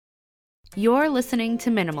You're listening to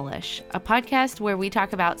Minimalish, a podcast where we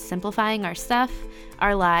talk about simplifying our stuff,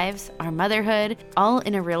 our lives, our motherhood, all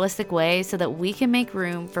in a realistic way so that we can make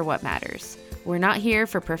room for what matters. We're not here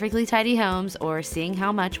for perfectly tidy homes or seeing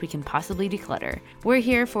how much we can possibly declutter. We're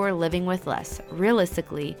here for living with less.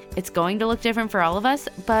 Realistically, it's going to look different for all of us,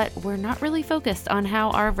 but we're not really focused on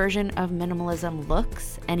how our version of minimalism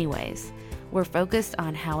looks anyways. We're focused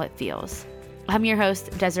on how it feels. I'm your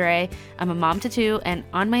host, Desiree. I'm a mom to two and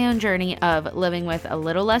on my own journey of living with a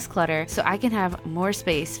little less clutter so I can have more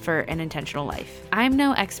space for an intentional life. I'm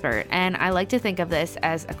no expert, and I like to think of this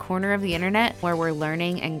as a corner of the internet where we're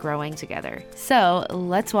learning and growing together. So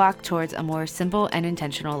let's walk towards a more simple and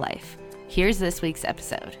intentional life. Here's this week's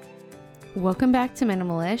episode. Welcome back to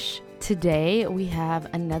Minimalish. Today we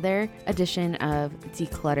have another edition of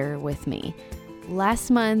Declutter with me. Last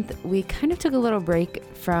month, we kind of took a little break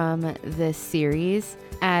from this series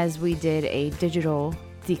as we did a digital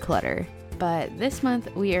declutter. But this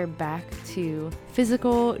month, we are back to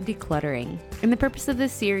physical decluttering. And the purpose of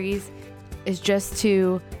this series is just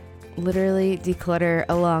to literally declutter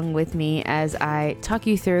along with me as I talk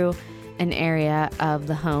you through an area of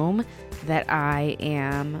the home that I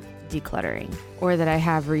am decluttering or that I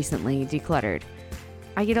have recently decluttered.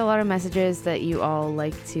 I get a lot of messages that you all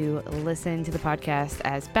like to listen to the podcast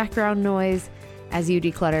as background noise as you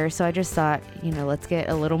declutter. So I just thought, let's get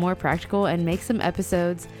a little more practical and make some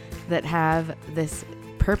episodes that have this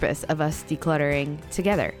purpose of us decluttering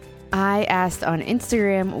together. I asked on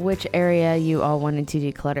Instagram which area you all wanted to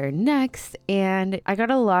declutter next, and I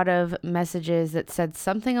got a lot of messages that said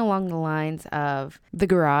something along the lines of the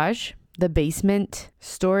garage, the basement,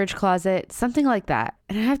 storage closet, something like that.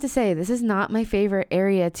 And I have to say, this is not my favorite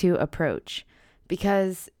area to approach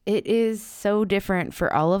because it is so different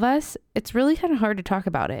for all of us. It's really kind of hard to talk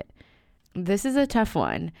about it. This is a tough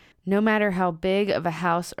one. No matter how big of a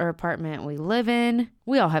house or apartment we live in,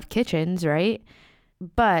 we all have kitchens, right?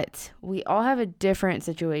 But we all have a different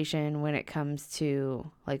situation when it comes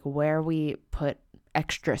to like where we put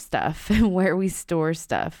extra stuff and where we store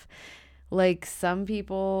stuff. Like some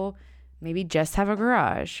people maybe just have a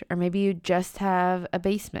garage, or maybe you just have a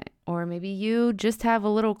basement, or maybe you just have a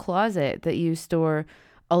little closet that you store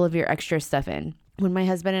all of your extra stuff in. When my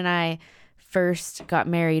husband and I first got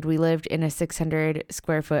married, we lived in a 600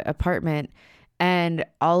 square foot apartment, and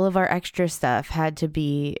all of our extra stuff had to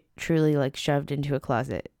be truly like shoved into a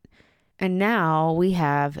closet. And now we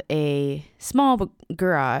have a small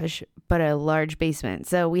garage, but a large basement.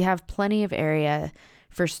 So we have plenty of area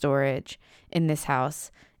for storage in this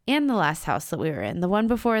house. And the last house that we were in, the one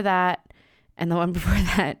before that, and the one before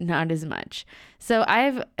that, not as much. So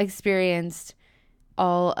I've experienced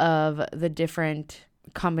all of the different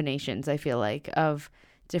combinations, I feel like, of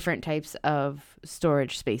different types of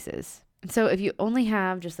storage spaces. So if you only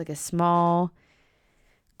have just like a small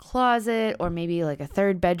closet or maybe like a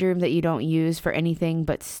third bedroom that you don't use for anything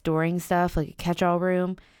but storing stuff, like a catch-all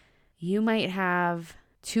room, you might have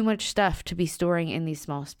too much stuff to be storing in these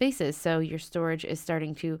small spaces. So your storage is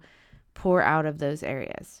starting to pour out of those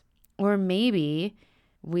areas. Or maybe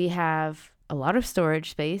we have a lot of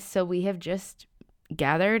storage space, so we have just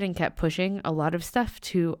gathered and kept pushing a lot of stuff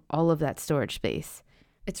to all of that storage space.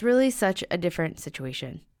 It's really such a different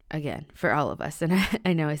situation, again, for all of us. And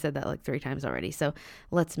I know I said that like 3 times already. So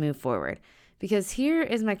let's move forward. Because here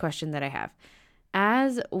is my question that I have.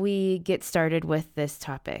 As we get started with this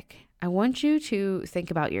topic, I want you to think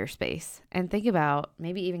about your space and think about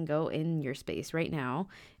maybe even go in your space right now,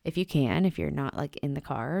 if you can, if you're not like in the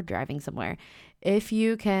car or driving somewhere. If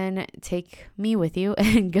you can take me with you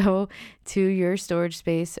and go to your storage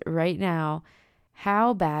space right now,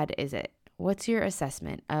 how bad is it? What's your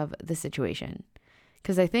assessment of the situation?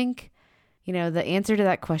 Because I think, the answer to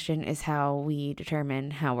that question is how we determine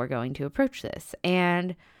how we're going to approach this.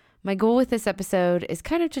 And my goal with this episode is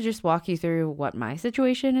kind of to just walk you through what my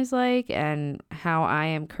situation is like and how I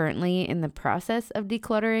am currently in the process of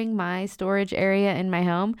decluttering my storage area in my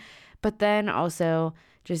home, but then also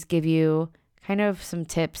just give you kind of some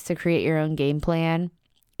tips to create your own game plan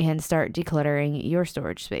and start decluttering your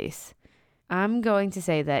storage space. I'm going to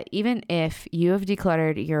say that even if you have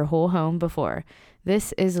decluttered your whole home before,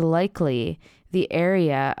 this is likely the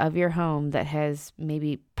area of your home that has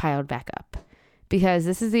maybe piled back up. Because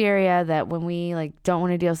this is the area that when we don't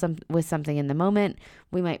want to deal with something in the moment,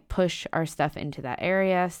 we might push our stuff into that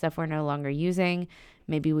area, stuff we're no longer using.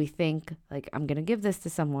 Maybe we think I'm going to give this to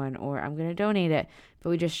someone or I'm going to donate it, but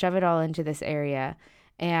we just shove it all into this area.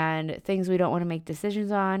 And things we don't want to make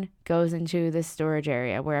decisions on goes into this storage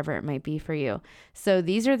area, wherever it might be for you. So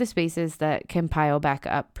these are the spaces that can pile back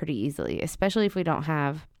up pretty easily, especially if we don't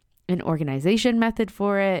have an organization method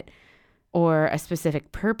for it. or a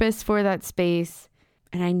specific purpose for that space.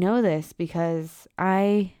 And I know this because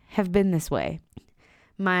I have been this way.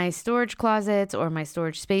 My storage closets or my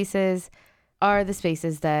storage spaces are the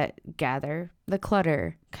spaces that gather the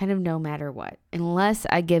clutter kind of no matter what, unless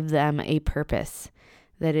I give them a purpose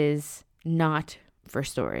that is not for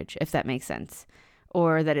storage, if that makes sense,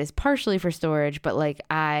 or that is partially for storage, but like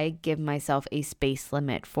I give myself a space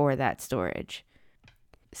limit for that storage.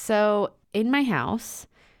 So in my house,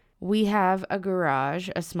 we have a garage,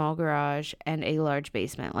 a small garage, and a large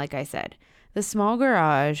basement, like I said. The small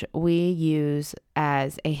garage we use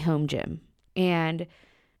as a home gym, and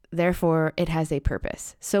therefore it has a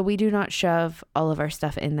purpose. So we do not shove all of our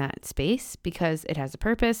stuff in that space because it has a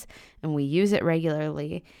purpose and we use it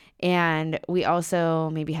regularly. And we also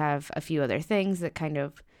maybe have a few other things that kind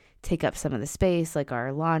of take up some of the space, like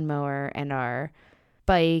our lawnmower and our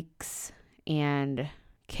bikes and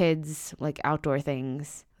kids, like outdoor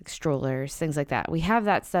things, like strollers, things like that. We have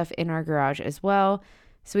that stuff in our garage as well.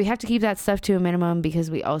 So we have to keep that stuff to a minimum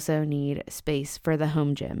because we also need space for the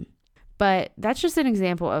home gym. But that's just an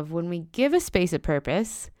example of when we give a space a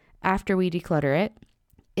purpose after we declutter it,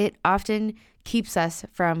 it often keeps us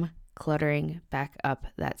from cluttering back up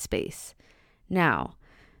that space. Now,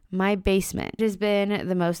 my basement has been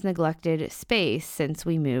the most neglected space since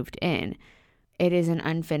we moved in. It is an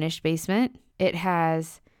unfinished basement. It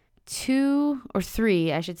has three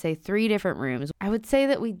different rooms. I would say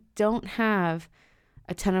that we don't have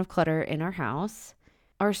a ton of clutter in our house.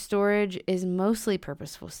 Our storage is mostly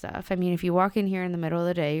purposeful stuff. I mean, if you walk in here in the middle of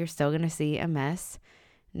the day, you're still going to see a mess.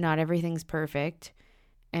 Not everything's perfect.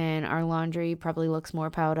 And our laundry probably looks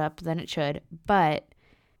more piled up than it should. But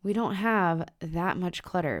we don't have that much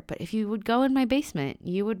clutter. But if you would go in my basement,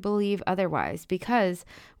 you would believe otherwise. Because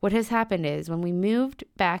what has happened is when we moved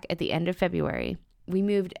back at the end of February, we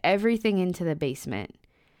moved everything into the basement.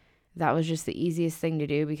 That was just the easiest thing to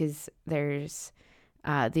do because there's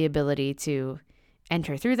the ability to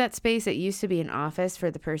enter through that space. It used to be an office for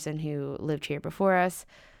the person who lived here before us.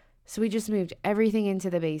 So we just moved everything into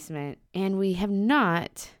the basement and we have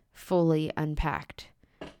not fully unpacked.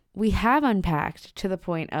 We have unpacked to the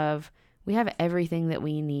point of we have everything that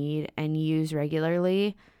we need and use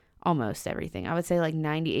regularly, almost everything. I would say like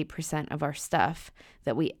 98% of our stuff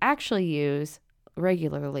that we actually use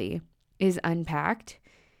regularly is unpacked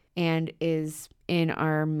and is in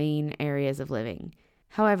our main areas of living.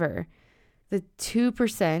 However, the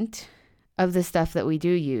 2% of the stuff that we do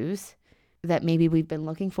use that maybe we've been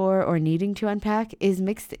looking for or needing to unpack is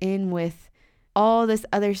mixed in with all this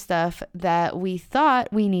other stuff that we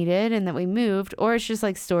thought we needed and that we moved, or it's just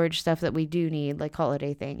like storage stuff that we do need, like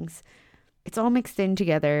holiday things. It's all mixed in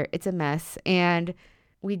together. It's a mess. And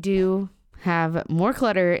we do have more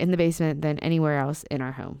clutter in the basement than anywhere else in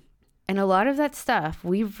our home. And a lot of that stuff,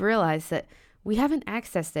 we've realized that we haven't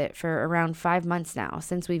accessed it for around 5 months now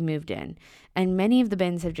since we've moved in. And many of the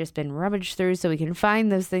bins have just been rummaged through so we can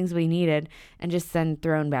find those things we needed and just then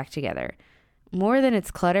thrown back together. More than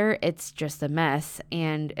it's clutter, it's just a mess.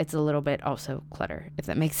 And it's a little bit also clutter, if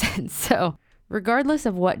that makes sense. So regardless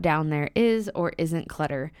of what down there is or isn't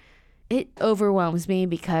clutter, it overwhelms me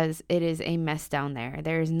because it is a mess down there.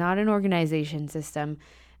 There is not an organization system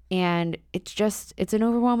and it's an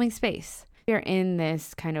overwhelming space. We are in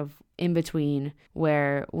this kind of in between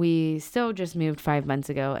where we still just moved 5 months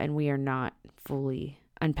ago and we are not fully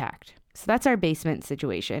unpacked. So that's our basement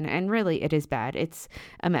situation. And really it is bad. It's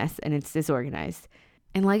a mess and it's disorganized.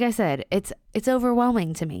 And like I said, it's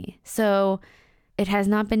overwhelming to me. So it has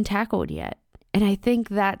not been tackled yet. And I think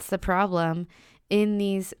that's the problem in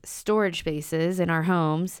these storage spaces in our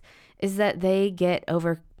homes is that they get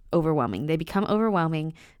overwhelming. They become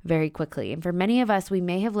overwhelming very quickly. And for many of us, we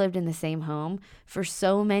may have lived in the same home for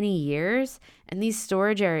so many years, and these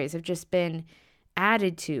storage areas have just been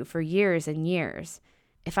added to for years and years.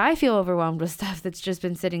 If I feel overwhelmed with stuff that's just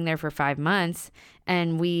been sitting there for 5 months,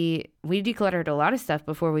 and we decluttered a lot of stuff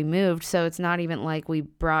before we moved, so it's not even like we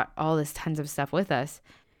brought all this tons of stuff with us.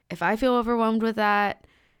 If I feel overwhelmed with that,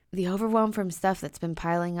 the overwhelm from stuff that's been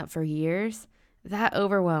piling up for years, that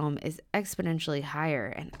overwhelm is exponentially higher.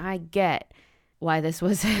 And I get why this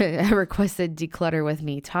was a requested declutter with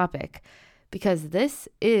me topic, because this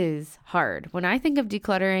is hard. When I think of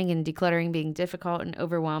decluttering and decluttering being difficult and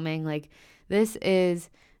overwhelming, like this is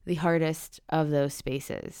the hardest of those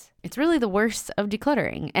spaces. It's really the worst of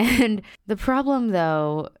decluttering. And the problem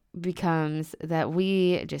though becomes that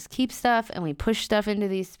we just keep stuff and we push stuff into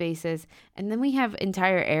these spaces. And then we have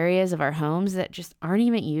entire areas of our homes that just aren't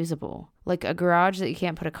even usable. Like a garage that you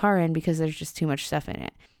can't put a car in because there's just too much stuff in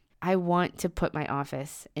it. I want to put my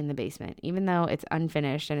office in the basement, even though it's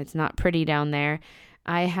unfinished and it's not pretty down there.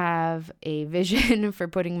 I have a vision for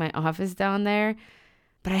putting my office down there,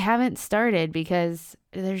 but I haven't started because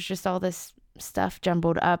there's just all this stuff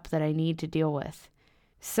jumbled up that I need to deal with.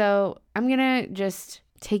 So I'm going to just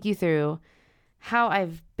take you through how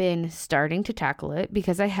I've been starting to tackle it,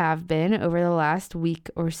 because I have been over the last week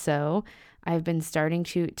or so. I've been starting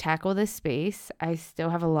to tackle this space. I still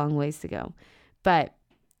have a long ways to go. But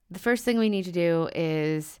the first thing we need to do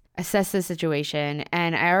is assess the situation.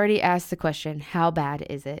 And I already asked the question, how bad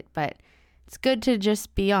is it? But it's good to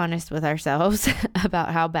just be honest with ourselves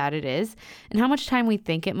about how bad it is and how much time we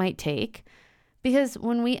think it might take. Because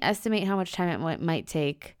when we estimate how much time it might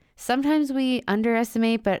take, sometimes we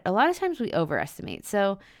underestimate, but a lot of times we overestimate.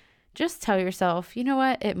 So just tell yourself, you know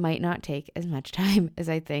what? It might not take as much time as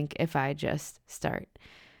I think if I just start.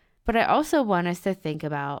 But I also want us to think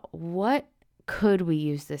about, what could we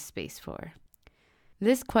use this space for?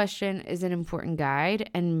 This question is an important guide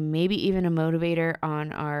and maybe even a motivator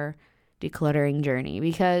on our decluttering journey,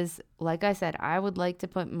 because like I said, I would like to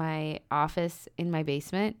put my office in my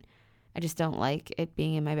basement. I just don't like it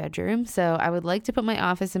being in my bedroom. So I would like to put my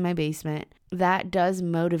office in my basement. That does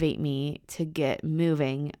motivate me to get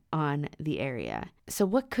moving on the area. So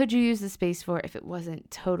what could you use the space for if it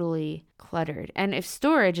wasn't totally cluttered? And if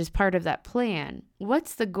storage is part of that plan,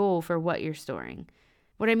 what's the goal for what you're storing?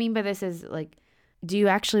 What I mean by this is, like, do you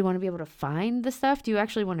actually want to be able to find the stuff? Do you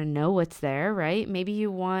actually want to know what's there, right? Maybe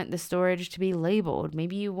you want the storage to be labeled.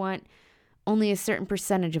 Maybe you want only a certain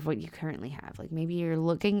percentage of what you currently have. Like, maybe you're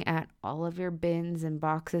looking at all of your bins and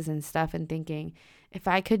boxes and stuff and thinking, if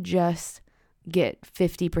I could just get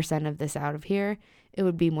 50% of this out of here, it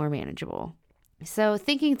would be more manageable. So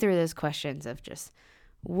thinking through those questions of just,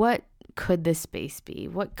 what could this space be?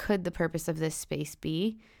 What could the purpose of this space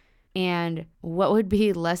be? And what would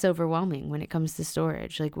be less overwhelming when it comes to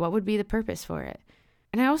storage? Like, what would be the purpose for it?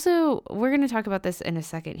 And we're going to talk about this in a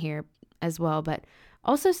second here as well, but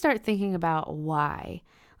also start thinking about why.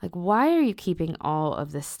 Like, why are you keeping all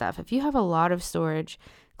of this stuff? If you have a lot of storage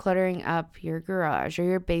cluttering up your garage or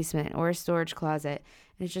your basement or a storage closet,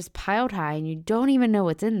 and it's just piled high and you don't even know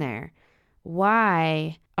what's in there,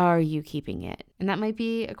 why are you keeping it? And that might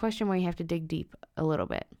be a question where you have to dig deep a little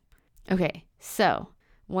bit. Okay, so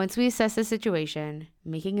once we assess the situation,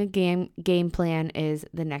 making a game plan is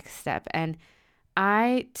the next step. And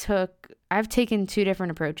I've taken two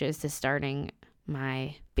different approaches to starting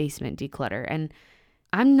my basement declutter. And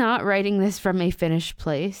I'm not writing this from a finished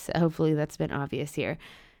place. Hopefully that's been obvious here.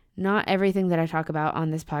 Not everything that I talk about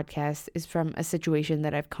on this podcast is from a situation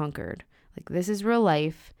that I've conquered. Like, this is real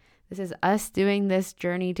life. This is us doing this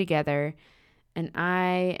journey together. And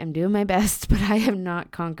I am doing my best, but I have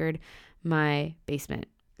not conquered my basement.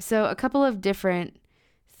 So a couple of different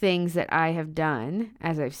things that I have done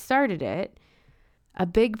as I've started it. A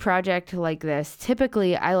big project like this,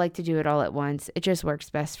 typically I like to do it all at once. It just works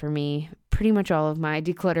best for me. Pretty much all of my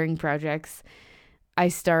decluttering projects, I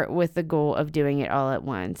start with the goal of doing it all at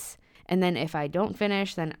once. And then if I don't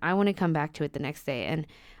finish, then I want to come back to it the next day. And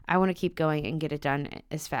I want to keep going and get it done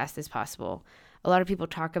as fast as possible. A lot of people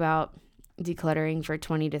talk about decluttering for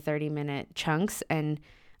 20 to 30 minute chunks, and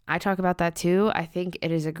I talk about that too. I think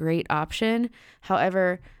it is a great option.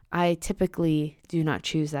 However, I typically do not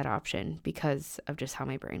choose that option because of just how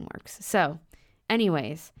my brain works. So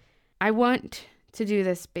anyways, I want to do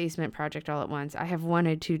this basement project all at once. I have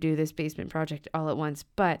wanted to do this basement project all at once,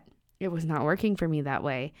 but it was not working for me that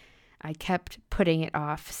way. I kept putting it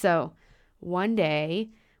off. So one day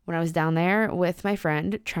when I was down there with my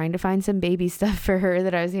friend trying to find some baby stuff for her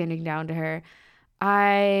that I was handing down to her,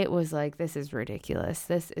 I was like, this is ridiculous.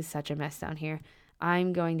 This is such a mess down here.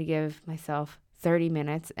 I'm going to give myself 30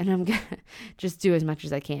 minutes and I'm going to just do as much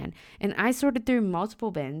as I can. And I sorted through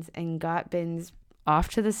multiple bins and got bins off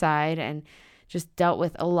to the side and just dealt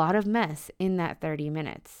with a lot of mess in that 30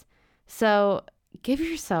 minutes. So give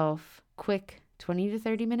yourself quick 20 to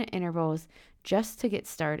 30 minute intervals just to get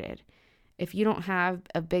started. If you don't have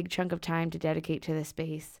a big chunk of time to dedicate to this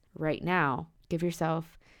space right now, give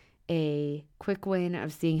yourself a quick win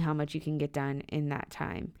of seeing how much you can get done in that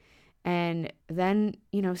time. And then,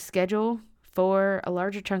 schedule for a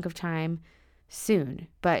larger chunk of time soon,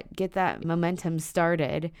 but get that momentum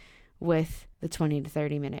started with the 20 to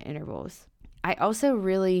 30 minute intervals. I also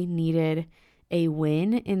really needed a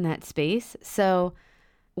win in that space. So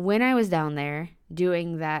when I was down there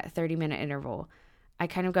doing that 30-minute interval, I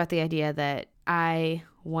kind of got the idea that I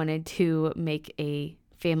wanted to make a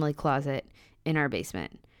family closet in our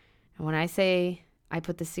basement. And when I say I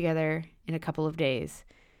put this together in a couple of days,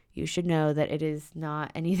 you should know that it is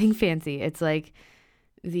not anything fancy. It's like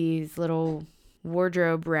these little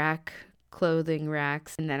wardrobe rack, clothing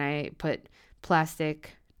racks, and then I put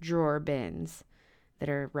plastic drawer bins that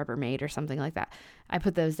are Rubbermaid or something like that. I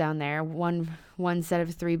put those down there, one set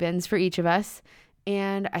of 3 bins for each of us.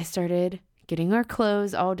 And I started getting our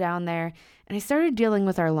clothes all down there. And I started dealing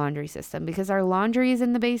with our laundry system because our laundry is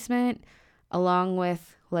in the basement along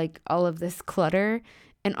with like all of this clutter.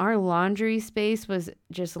 And our laundry space was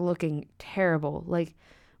just looking terrible. Like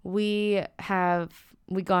we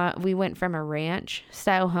went from a ranch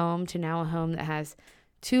style home to now a home that has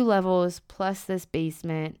 2 levels plus this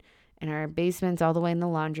basement, and our basement's all the way in the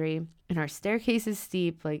laundry, and our staircase is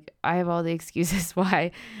steep. Like I have all the excuses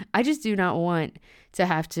why I just do not want to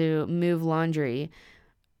have to move laundry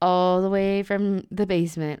all the way from the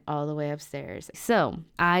basement all the way upstairs. So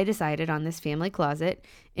I decided on this family closet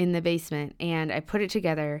in the basement, and I put it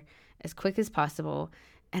together as quick as possible.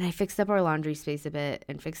 And I fixed up our laundry space a bit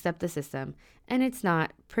and fixed up the system. And it's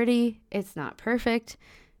not pretty, it's not perfect,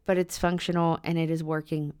 but it's functional and it is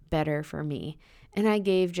working better for me. And I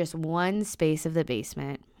gave just one space of the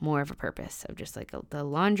basement more of a purpose of just like the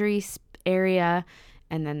laundry area,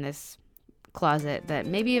 and then this closet that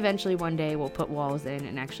maybe eventually one day we'll put walls in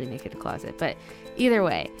and actually make it a closet. But either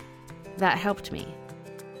way, that helped me.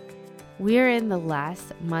 We're in the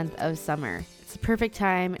last month of summer. It's the perfect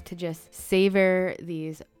time to just savor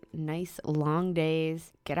these nice long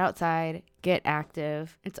days, get outside, get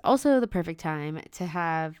active. It's also the perfect time to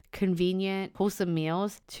have convenient, wholesome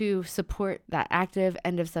meals to support that active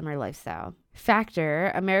end of summer lifestyle.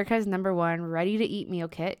 Factor, America's #1 ready-to-eat meal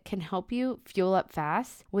kit, can help you fuel up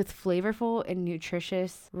fast with flavorful and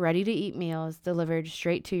nutritious ready-to-eat meals delivered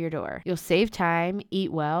straight to your door. You'll save time,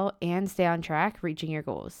 eat well, and stay on track reaching your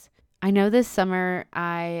goals. I know this summer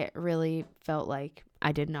I really felt like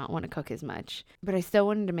I did not want to cook as much, but I still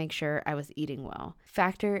wanted to make sure I was eating well.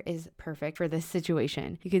 Factor is perfect for this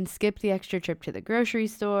situation. You can skip the extra trip to the grocery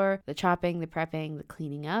store, the chopping, the prepping, the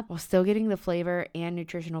cleaning up, while still getting the flavor and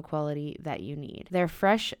nutritional quality that you need. Their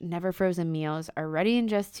fresh, never frozen meals are ready in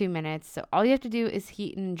just 2 minutes, so all you have to do is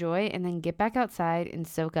heat and enjoy, and then get back outside and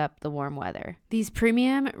soak up the warm weather. These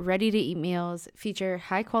premium, ready-to-eat meals feature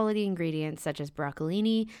high-quality ingredients such as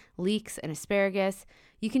broccolini, leeks, and asparagus.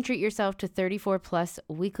 You can treat yourself to 34 plus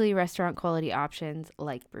weekly restaurant quality options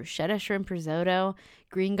like bruschetta shrimp risotto,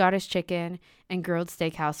 green goddess chicken, and grilled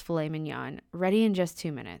steakhouse filet mignon, ready in just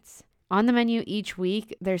 2 minutes. On the menu each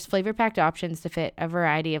week, there's flavor-packed options to fit a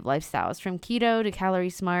variety of lifestyles, from keto to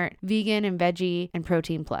calorie smart, vegan and veggie, and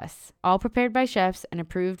protein plus. All prepared by chefs and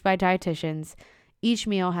approved by dietitians. Each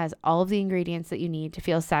meal has all of the ingredients that you need to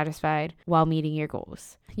feel satisfied while meeting your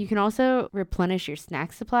goals. You can also replenish your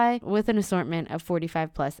snack supply with an assortment of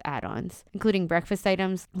 45 plus add-ons, including breakfast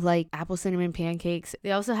items like apple cinnamon pancakes.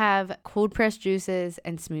 They also have cold pressed juices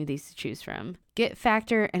and smoothies to choose from. Get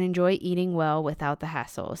Factor and enjoy eating well without the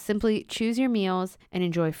hassle. Simply choose your meals and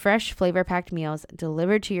enjoy fresh, flavor-packed meals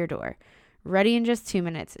delivered to your door. Ready in just 2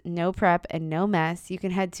 minutes, no prep and no mess. You can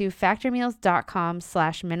head to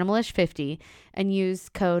factormeals.com/minimalist50 and use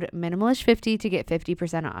code minimalist50 to get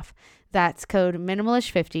 50% off. That's code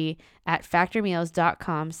minimalist50 at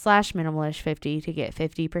factormeals.com/minimalist50 to get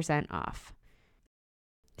 50% off.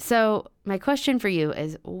 So my question for you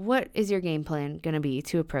is, what is your game plan going to be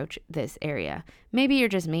to approach this area? Maybe you're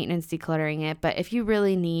just maintenance decluttering it, but if you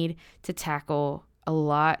really need to tackle a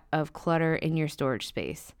lot of clutter in your storage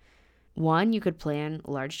space, 1, you could plan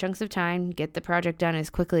large chunks of time, get the project done as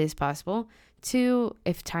quickly as possible. 2,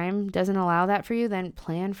 if time doesn't allow that for you, then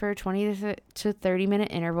plan for 20 to 30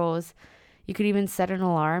 minute intervals. You could even set an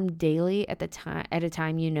alarm daily at a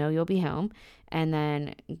time you know you'll be home, and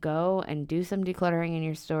then go and do some decluttering in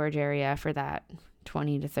your storage area for that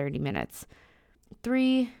 20 to 30 minutes.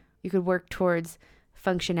 3, you could work towards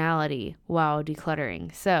functionality while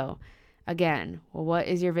decluttering. So again, what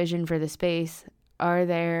is your vision for the space?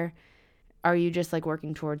 Are you just like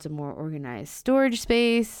working towards a more organized storage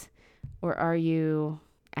space? Or are you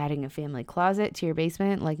adding a family closet to your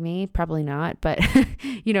basement like me? Probably not, but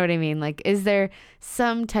you know what I mean? Like, is there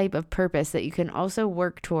some type of purpose that you can also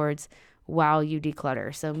work towards while you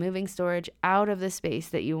declutter? So moving storage out of the space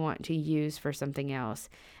that you want to use for something else,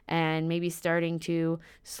 and maybe starting to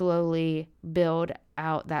slowly build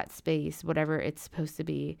out that space, whatever it's supposed to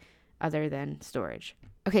be other than storage.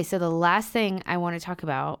 Okay, so the last thing I want to talk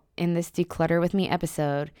about in this Declutter With Me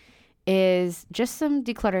episode is just some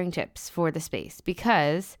decluttering tips for the space,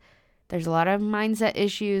 because there's a lot of mindset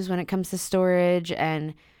issues when it comes to storage,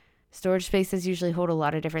 and storage spaces usually hold a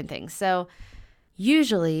lot of different things. So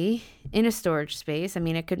usually in a storage space, I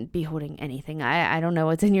mean, it couldn't be holding anything. I don't know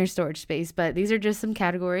what's in your storage space, but these are just some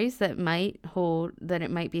categories that it might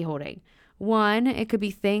be holding. 1, it could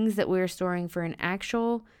be things that we're storing for an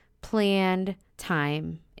actual planned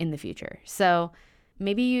time in the future. So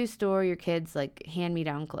maybe you store your kids like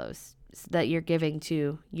hand-me-down clothes that you're giving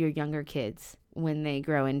to your younger kids when they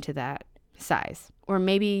grow into that size. Or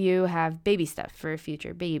maybe you have baby stuff for a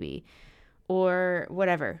future baby or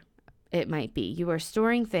whatever it might be. You are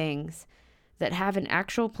storing things that have an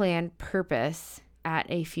actual planned purpose at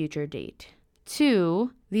a future date.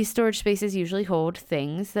 2, these storage spaces usually hold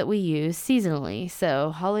things that we use seasonally.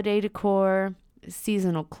 So holiday decor,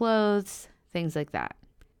 seasonal clothes, things like that.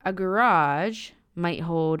 A garage might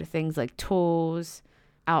hold things like tools,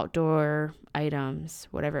 outdoor items,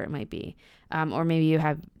 whatever it might be. Or maybe you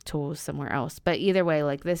have tools somewhere else. But either way,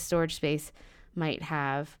 like this storage space might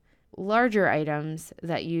have larger items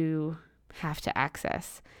that you have to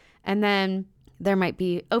access. And then there might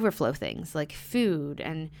be overflow things like food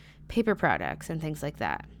and paper products and things like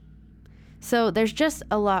that. So there's just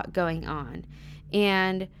a lot going on.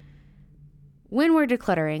 And when we're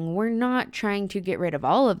decluttering, we're not trying to get rid of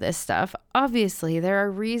all of this stuff. Obviously, there are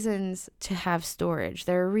reasons to have storage.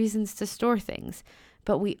 There are reasons to store things.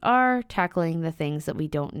 But we are tackling the things that we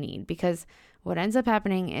don't need, because what ends up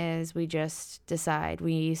happening is we just decide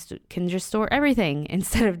we can just store everything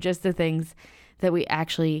instead of just the things that we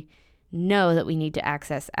actually know that we need to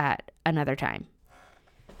access at another time.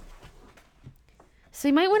 So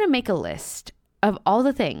you might want to make a list of all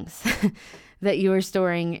the things that you are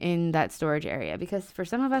storing in that storage area, because for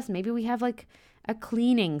some of us, maybe we have like a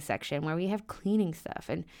cleaning section where we have cleaning stuff,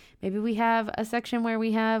 and maybe we have a section where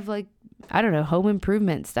we have like, I don't know, home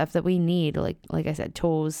improvement stuff that we need, like I said,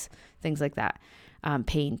 tools, things like that,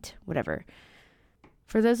 paint, whatever.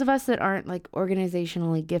 For those of us that aren't like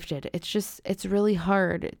organizationally gifted, it's really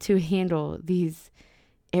hard to handle these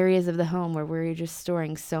areas of the home where we're just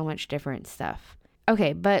storing so much different stuff.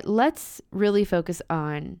 Okay, but let's really focus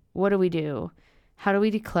on what do we do? How do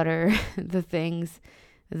we declutter the things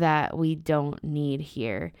that we don't need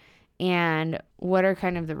here? And what are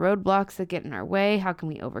kind of the roadblocks that get in our way? How can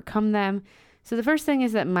we overcome them? So the first thing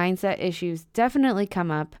is that mindset issues definitely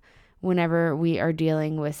come up whenever we are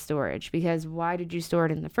dealing with storage. Because why did you store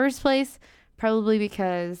it in the first place? Probably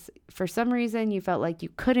because for some reason you felt like you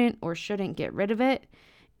couldn't or shouldn't get rid of it.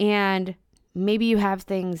 And maybe you have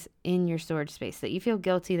things in your storage space that you feel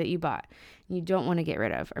guilty that you bought and you don't want to get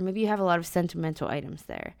rid of. Or maybe you have a lot of sentimental items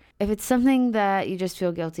there. If it's something that you just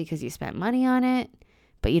feel guilty because you spent money on it,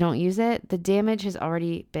 but you don't use it, the damage has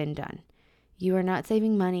already been done. You are not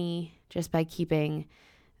saving money just by keeping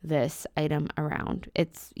this item around.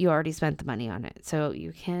 You already spent the money on it, so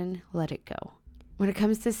you can let it go. When it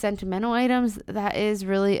comes to sentimental items, that is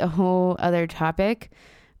really a whole other topic.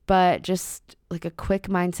 But just like a quick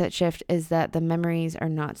mindset shift is that the memories are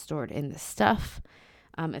not stored in the stuff.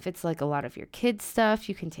 If it's like a lot of your kids' stuff,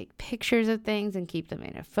 you can take pictures of things and keep them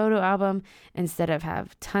in a photo album instead of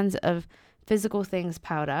have tons of physical things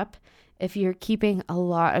piled up. If you're keeping a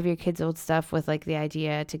lot of your kids' old stuff with like the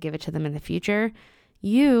idea to give it to them in the future,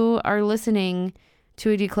 you are listening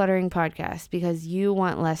to a decluttering podcast because you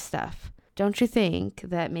want less stuff. Don't you think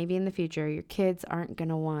that maybe in the future your kids aren't going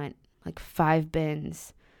to want like 5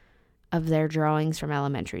 bins of their drawings from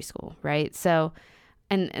elementary school, right? So,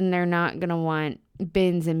 and they're not going to want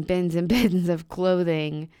bins and bins and bins of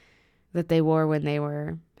clothing that they wore when they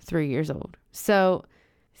were 3 years old. So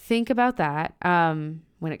think about that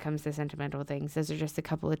when it comes to sentimental things. Those are just a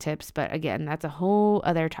couple of tips, but again, that's a whole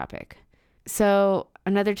other topic. So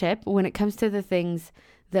another tip, when it comes to the things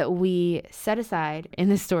that we set aside in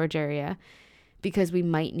the storage area because we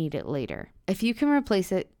might need it later, if you can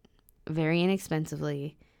replace it very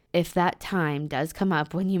inexpensively, if that time does come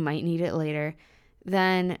up when you might need it later,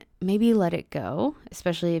 then maybe let it go,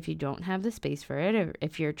 especially if you don't have the space for it, or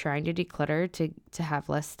if you're trying to declutter to have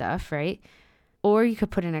less stuff, right? Or you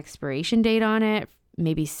could put an expiration date on it.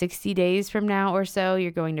 Maybe 60 days from now or so,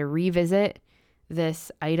 you're going to revisit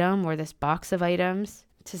this item or this box of items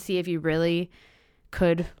to see if you really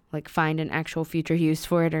could like find an actual future use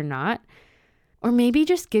for it or not. Or maybe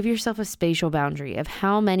just give yourself a spatial boundary of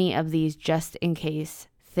how many of these just in case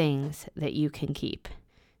things that you can keep.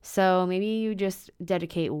 So maybe you just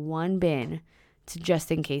dedicate 1 bin to just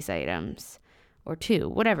in case items, or 2,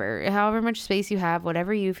 whatever, however much space you have,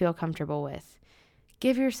 whatever you feel comfortable with.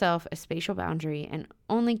 Give yourself a spatial boundary and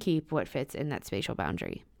only keep what fits in that spatial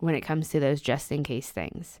boundary when it comes to those just in case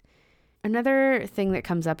things. Another thing that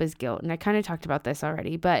comes up is guilt, and I kind of talked about this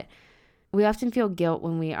already, but we often feel guilt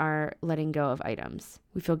when we are letting go of items.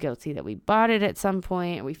 We feel guilty that we bought it at some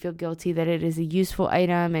point. We feel guilty that it is a useful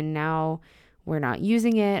item and now we're not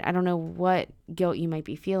using it. I don't know what guilt you might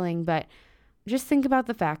be feeling, but just think about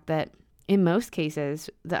the fact that in most cases,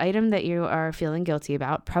 the item that you are feeling guilty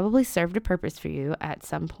about probably served a purpose for you at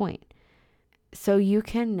some point. So you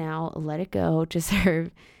can now let it go to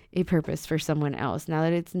serve a purpose for someone else now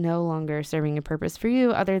that it's no longer serving a purpose for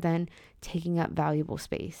you other than taking up valuable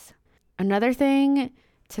space. Another thing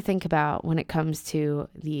to think about when it comes to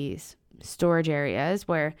these storage areas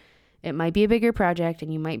where it might be a bigger project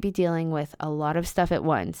and you might be dealing with a lot of stuff at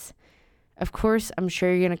once. Of course, I'm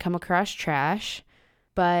sure you're going to come across trash,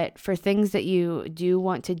 but for things that you do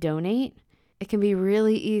want to donate, it can be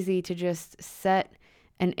really easy to just set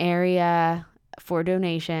an area for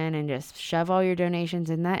donation and just shove all your donations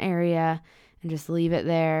in that area and just leave it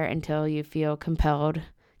there until you feel compelled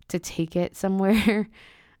to take it somewhere.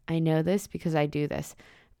 I know this because I do this,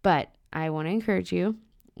 but I want to encourage you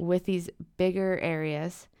with these bigger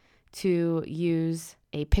areas to use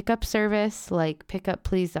a pickup service like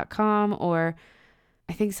pickupplease.com, or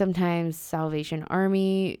I think sometimes Salvation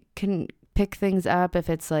Army can pick things up if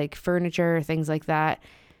it's like furniture or things like that.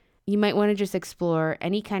 You might want to just explore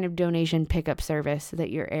any kind of donation pickup service that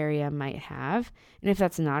your area might have. And if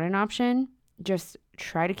that's not an option, just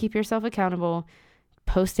try to keep yourself accountable,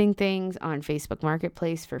 posting things on Facebook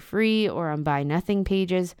Marketplace for free or on Buy Nothing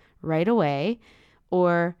pages right away,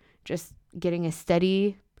 or just getting a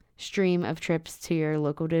steady stream of trips to your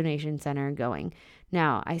local donation center going.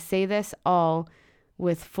 Now, I say this all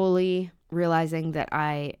with fully realizing that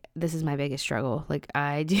this is my biggest struggle. Like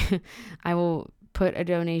I will put a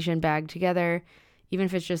donation bag together, even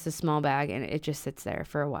if it's just a small bag, and it just sits there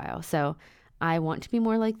for a while. So I want to be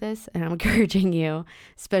more like this, and I'm encouraging you,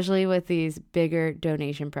 especially with these bigger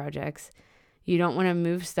donation projects. You don't want to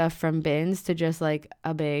move stuff from bins to just like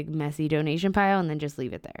a big messy donation pile and then just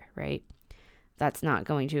leave it there, right? That's not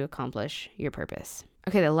going to accomplish your purpose.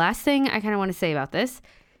 Okay, the last thing I kind of want to say about this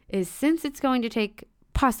is, since it's going to take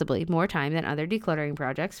possibly more time than other decluttering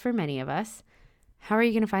projects for many of us, how are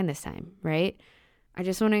you going to find this time, right? I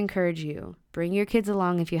just want to encourage you, bring your kids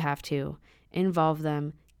along if you have to, involve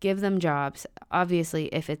them, give them jobs, obviously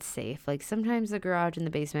if it's safe. Like sometimes the garage and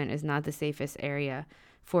the basement is not the safest area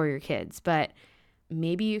for your kids, but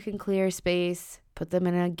maybe you can clear space, put them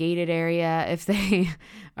in a gated area if they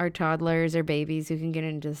are toddlers or babies who can get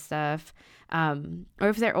into stuff. Or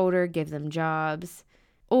if they're older, give them jobs.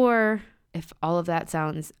 Or if all of that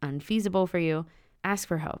sounds unfeasible for you, ask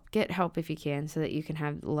for help. Get help if you can so that you can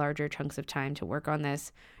have larger chunks of time to work on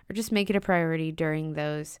this, or just make it a priority during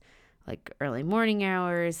those like early morning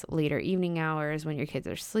hours, later evening hours when your kids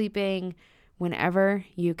are sleeping, whenever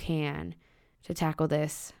you can, to tackle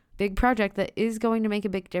this big project that is going to make a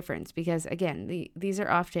big difference. Because again, these are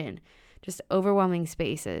often just overwhelming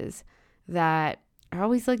spaces that are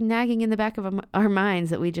always like nagging in the back of our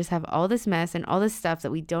minds, that we just have all this mess and all this stuff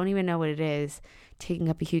that we don't even know what it is, taking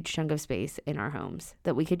up a huge chunk of space in our homes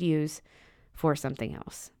that we could use for something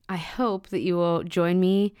else. I hope that you will join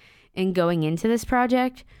me in going into this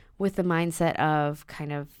project with the mindset of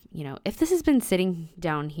kind of, if this has been sitting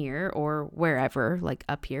down here or wherever, like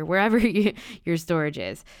up here, wherever your storage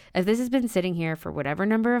is, if this has been sitting here for whatever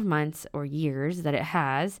number of months or years that it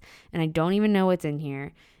has, and I don't even know what's in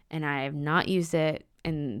here, and I have not used it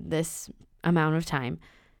in this amount of time,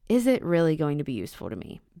 is it really going to be useful to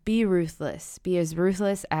me? Be ruthless. Be as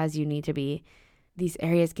ruthless as you need to be. These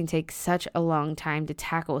areas can take such a long time to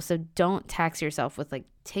tackle, so don't tax yourself with like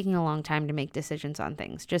taking a long time to make decisions on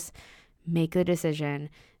things. Just make the decision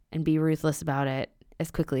and be ruthless about it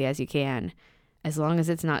as quickly as you can, as long as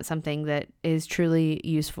it's not something that is truly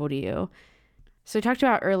useful to you. So I talked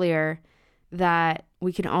about earlier that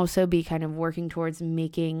we can also be kind of working towards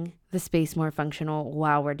making the space more functional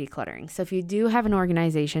while we're decluttering. So if you do have an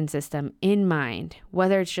organization system in mind,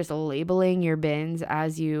 whether it's just labeling your bins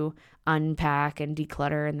as you unpack and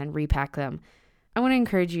declutter and then repack them, I want to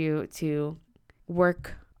encourage you to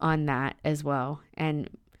work on that as well and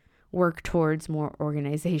work towards more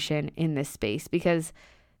organization in this space, because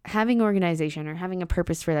having organization or having a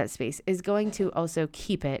purpose for that space is going to also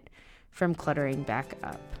keep it from cluttering back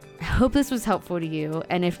up. I hope this was helpful to you.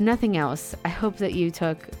 And if nothing else, I hope that you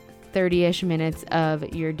took 30-ish minutes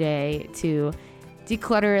of your day to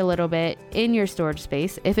declutter a little bit in your storage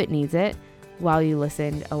space if it needs it while you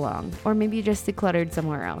listened along. Or maybe you just decluttered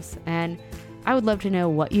somewhere else. And I would love to know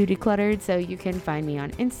what you decluttered, so you can find me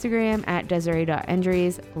on Instagram at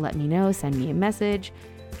Desiree.Endries. Let me know, send me a message.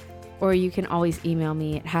 Or you can always email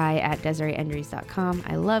me at hi@DesireeEndries.com.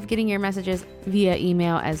 I love getting your messages via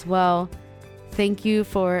email as well. Thank you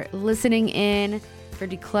for listening in, for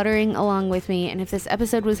decluttering along with me. And if this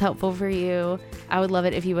episode was helpful for you, I would love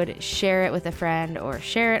it if you would share it with a friend or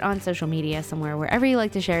share it on social media somewhere, wherever you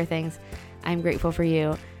like to share things. I'm grateful for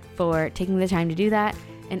you for taking the time to do that.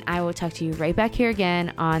 and I will talk to you right back here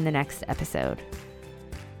again on the next episode.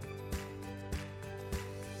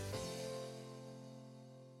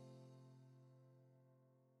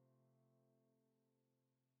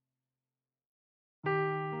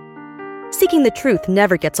 Seeking the truth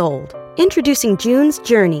never gets old. Introducing June's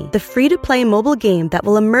Journey, the free-to-play mobile game that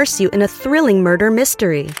will immerse you in a thrilling murder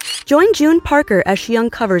mystery. Join June Parker as she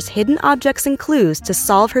uncovers hidden objects and clues to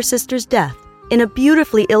solve her sister's death in a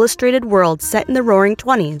beautifully illustrated world set in the Roaring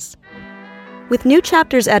 '20s. With new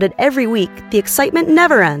chapters added every week, the excitement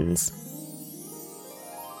never ends.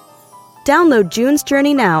 Download June's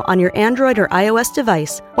Journey now on your Android or iOS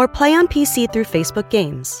device, or play on PC through Facebook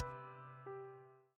Games.